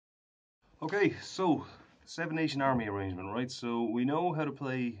Okay, so Seven Nation Army arrangement, right? So we know how to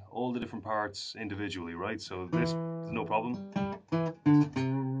play all the different parts individually, right? So this is no problem.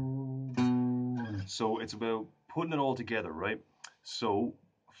 So it's about putting it all together, right? So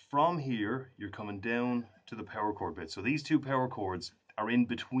from here, you're coming down to the power chord bit. So these two power chords are in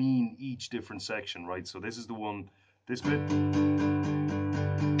between each different section, right? So this is the one, this bit.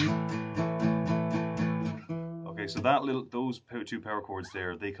 Okay, so those two power chords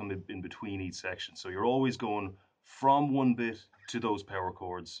there, they come in between each section. So you're always going from one bit to those power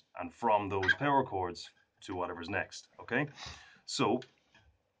chords and from those power chords to whatever's next, okay? So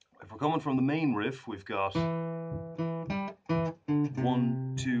if we're coming from the main riff, we've got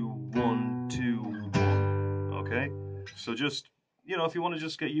 1, 2, 1, 2, 1, okay? So just, if you want to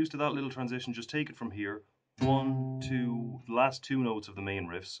just get used to that little transition, just take it from here. 1, 2, last two notes of the main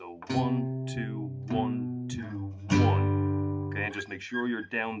riff. So 1, 2, 1, 2, 1. Okay, and just make sure you're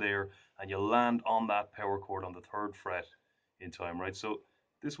down there and you land on that power chord on the 3rd fret in time, right? So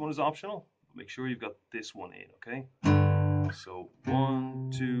this one is optional. Make sure you've got this one in, okay? So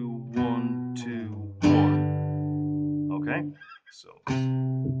 1, 2, 1, 2, 1. Okay, so.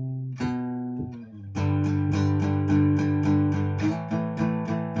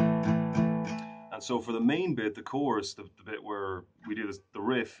 And so for the main bit, the chorus, the bit where we do the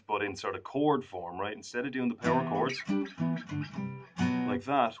riff, but in sort of chord form, right? Instead of doing the power chords like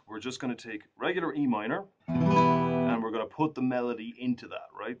that, we're just going to take regular E minor and we're going to put the melody into that,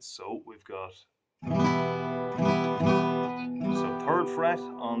 right? So we've got 3rd fret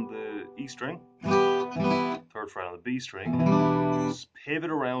on the E string, 3rd fret on the B string, pivot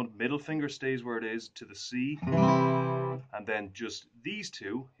around, middle finger stays where it is to the C, and then just these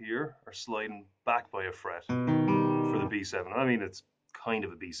two here are sliding back by a fret for the B7. I mean, it's kind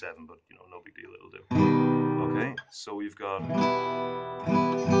of a B7, but no big deal, it'll do. Okay, so we've got, let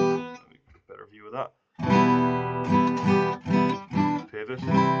me get a better view of that. Pivot,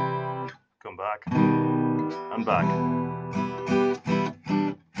 come back, and back.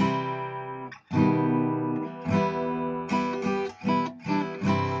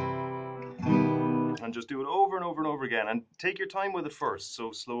 And just do it over and over and over again, and take your time with it first,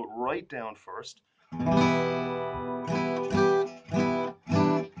 so slow it right down first.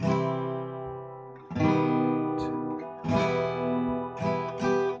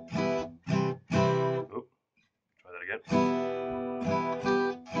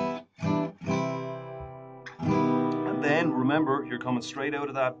 And then remember, you're coming straight out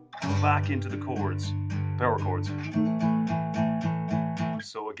of that back into the chords, power chords.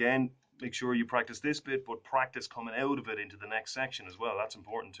 So again, make sure you practice this bit, but practice coming out of it into the next section as well. That's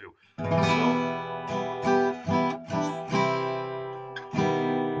important too.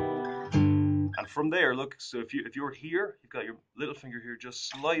 And from there, look, so if you're here, you've got your little finger here, just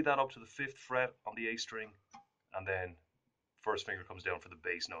slide that up to the 5th fret on the A string, and then 1st finger comes down for the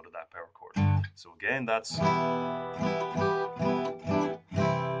bass note of that power chord. So again, that's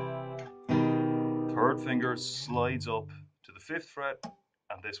 3rd finger slides up to the 5th fret,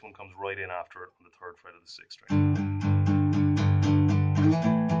 and this one comes right in after it on the 3rd fret of the 6th string.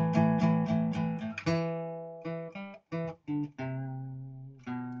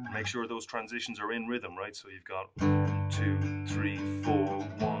 Make sure those transitions are in rhythm, right? So you've got 1, 2, 3, 4,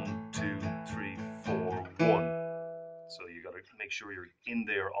 1, 2, 3, 4, 1. So you got to make sure you're in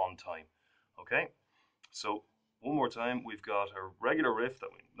there on time. Okay? So one more time, we've got a regular riff that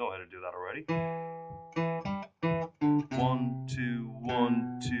we know how to do that already. 1, 2,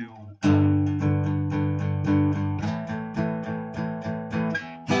 1, 2, 1.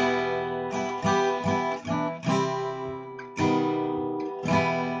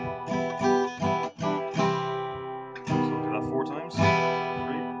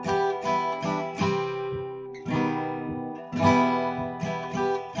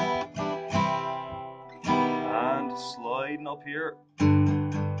 Sliding up here.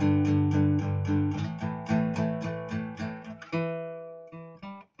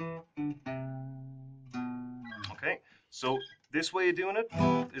 Okay, so this way of doing it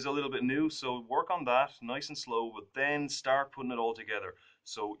is a little bit new, so work on that nice and slow, but then start putting it all together.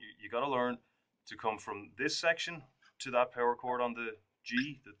 So you got to learn to come from this section to that power chord on the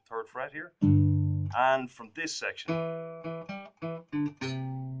G, the 3rd fret here, and from this section.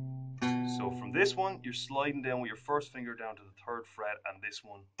 So from this one, you're sliding down with your 1st finger down to the 3rd fret, and this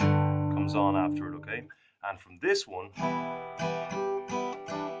one comes on after it, okay? And from this one,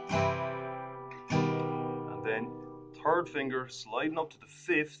 and then 3rd finger sliding up to the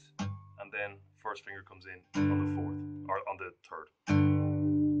 5th, and then 1st finger comes in on the 4th, or on the 3rd.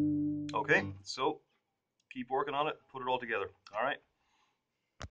 Okay, so keep working on it, put it all together, all right?